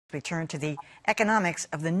We turn to the economics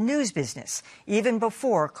of the news business. Even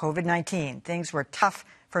before COVID-19, things were tough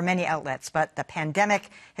for many outlets, but the pandemic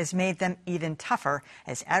has made them even tougher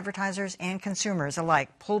as advertisers and consumers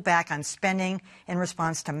alike pull back on spending in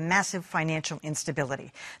response to massive financial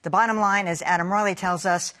instability. The bottom line, as Adam Riley tells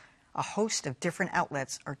us, a host of different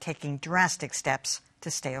outlets are taking drastic steps to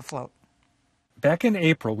stay afloat. Back in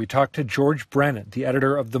April, we talked to George Brennan, the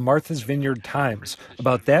editor of the Martha's Vineyard Times,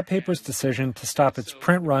 about that paper's decision to stop its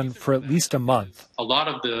print run for at least a month. A lot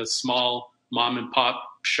of the small mom and pop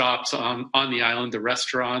shops on the island, the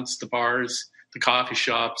restaurants, the bars, the coffee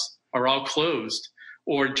shops, are all closed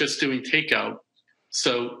or just doing takeout.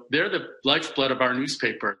 So they're the lifeblood of our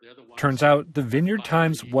newspaper. Turns out the Vineyard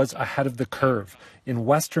Times was ahead of the curve. In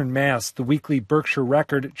Western Mass, the weekly Berkshire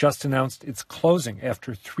Record just announced its closing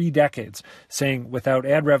after 3 decades, saying without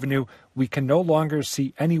ad revenue, we can no longer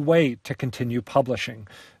see any way to continue publishing.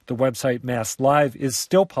 The website Mass Live is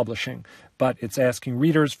still publishing, but it's asking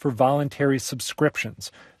readers for voluntary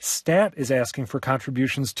subscriptions. Stat is asking for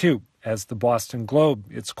contributions too, as the Boston Globe,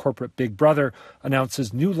 its corporate big brother,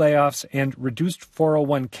 announces new layoffs and reduced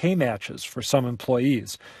 401k matches for some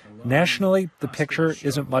employees. Nationally, the picture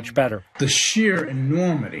isn't much better. The sheer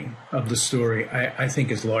enormity of the story, I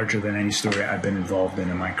think, is larger than any story I've been involved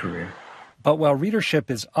in my career. But while readership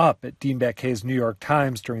is up at Dean Baquet's New York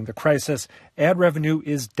Times during the crisis, ad revenue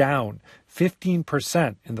is down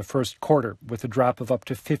 15% in the first quarter, with a drop of up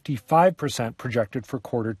to 55% projected for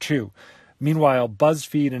quarter two. Meanwhile,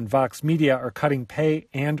 BuzzFeed and Vox Media are cutting pay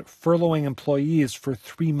and furloughing employees for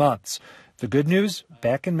 3 months. The good news,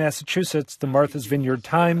 back in Massachusetts, the Martha's Vineyard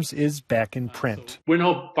Times is back in print. We're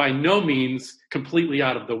by no means completely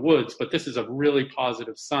out of the woods, but this is a really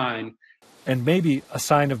positive sign. And maybe a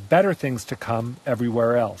sign of better things to come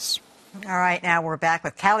everywhere else. All right, now we're back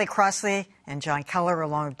with Callie Crossley and Jon Keller,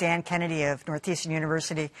 along with Dan Kennedy of Northeastern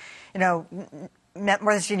University. You know,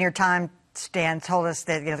 Martha's Vineyard Times, Dan told us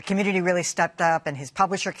that the community really stepped up, and his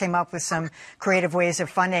publisher came up with some creative ways of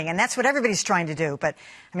funding, and that's what everybody's trying to do. But,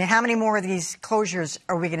 I mean, how many more of these closures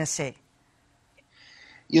are we going to see?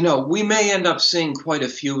 You know, we may end up seeing quite a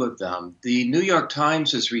few of them. The New York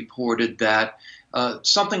Times has reported that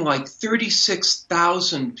something like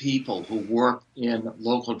 36,000 people who work in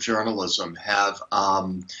local journalism have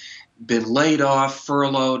been laid off,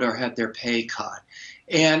 furloughed, or had their pay cut.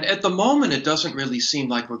 And at the moment, it doesn't really seem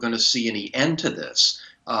like we're going to see any end to this.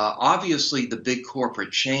 Obviously, the big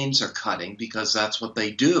corporate chains are cutting because that's what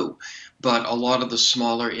they do. But a lot of the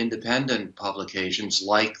smaller independent publications,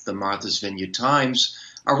 like the Martha's Vineyard Times,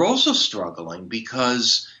 are also struggling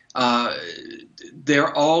because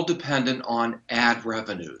they're all dependent on ad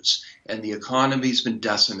revenues. And the economy's been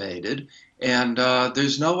decimated, and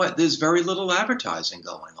there's very little advertising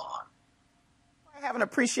going on. I have an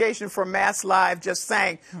appreciation for Mass Live just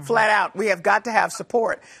saying flat out, we have got to have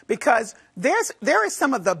support, because there is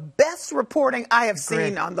some of the best reporting I have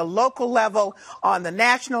seen on the local level, on the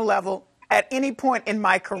national level, at any point in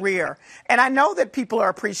my career. And I know that people are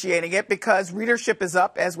appreciating it because readership is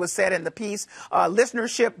up, as was said in the piece.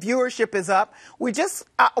 Listenership, viewership is up. We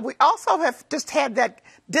also have just had that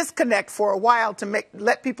disconnect for a while to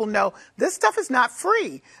let people know this stuff is not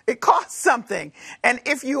free. It costs something. And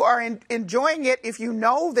if you are enjoying it, if you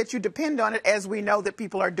know that you depend on it, as we know that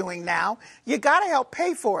people are doing now, you got to help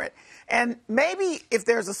pay for it. And maybe if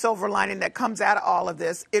there's a silver lining that comes out of all of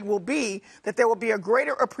this, it will be that there will be a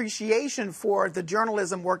greater appreciation for the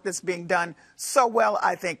journalism work that's being done so well,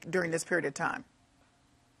 I think, during this period of time.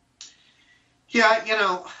 Yeah, you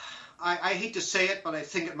know, I hate to say it, but I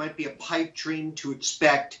think it might be a pipe dream to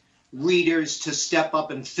expect readers to step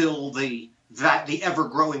up and fill the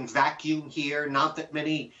ever-growing vacuum here. Not that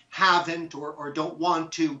many haven't or don't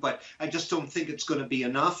want to, but I just don't think it's going to be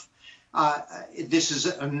enough. This is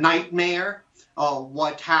a nightmare.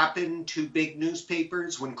 What happened to big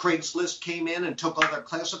newspapers when Craigslist came in and took all their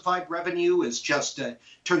classified revenue is just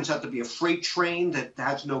turns out to be a freight train that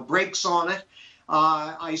has no brakes on it.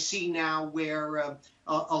 I see now where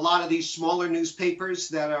a lot of these smaller newspapers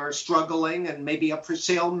that are struggling and maybe up for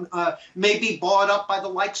sale may be bought up by the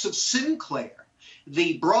likes of Sinclair,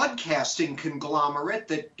 the broadcasting conglomerate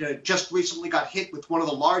that just recently got hit with one of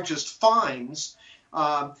the largest fines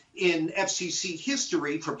in FCC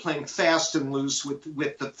history for playing fast and loose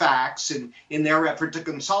with the facts and in their effort to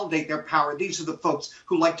consolidate their power. These are the folks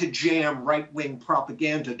who like to jam right-wing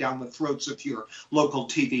propaganda down the throats of your local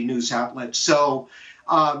TV news outlets. So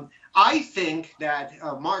I think that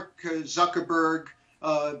Mark Zuckerberg,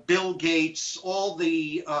 Bill Gates, all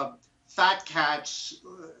the fat cats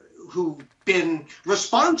who've been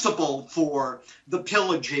responsible for the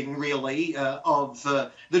pillaging, really, of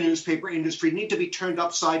the newspaper industry need to be turned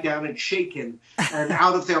upside down and shaken, and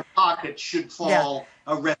out of their pockets should fall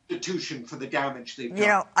a restitution for the damage they've done. You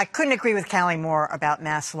know, I couldn't agree with Callie more about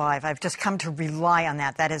Mass Live. I've just come to rely on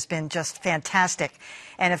that. That has been just fantastic.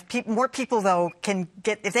 And if more people, though,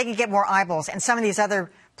 if they can get more eyeballs, and some of these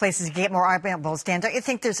other places get more eyeballs, Dan, don't you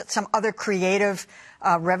think there's some other creative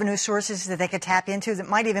revenue sources that they could tap into that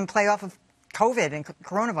might even play off of COVID and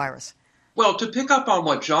coronavirus? Well, to pick up on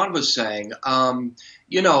what Jon was saying,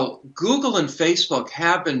 you know, Google and Facebook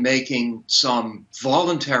have been making some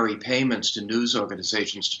voluntary payments to news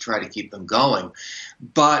organizations to try to keep them going.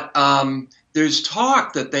 But there's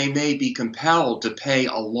talk that they may be compelled to pay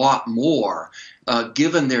a lot more,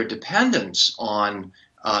 given their dependence on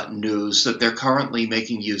news that they're currently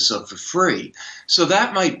making use of for free. So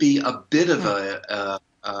that might be a bit of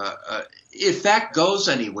if that goes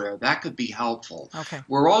anywhere, that could be helpful. Okay.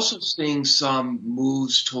 We're also seeing some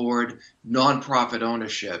moves toward nonprofit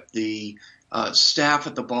ownership. The staff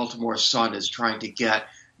at the Baltimore Sun is trying to get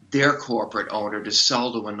their corporate owner to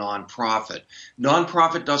sell to a nonprofit.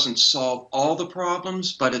 Nonprofit doesn't solve all the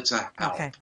problems, but it's a help. Okay.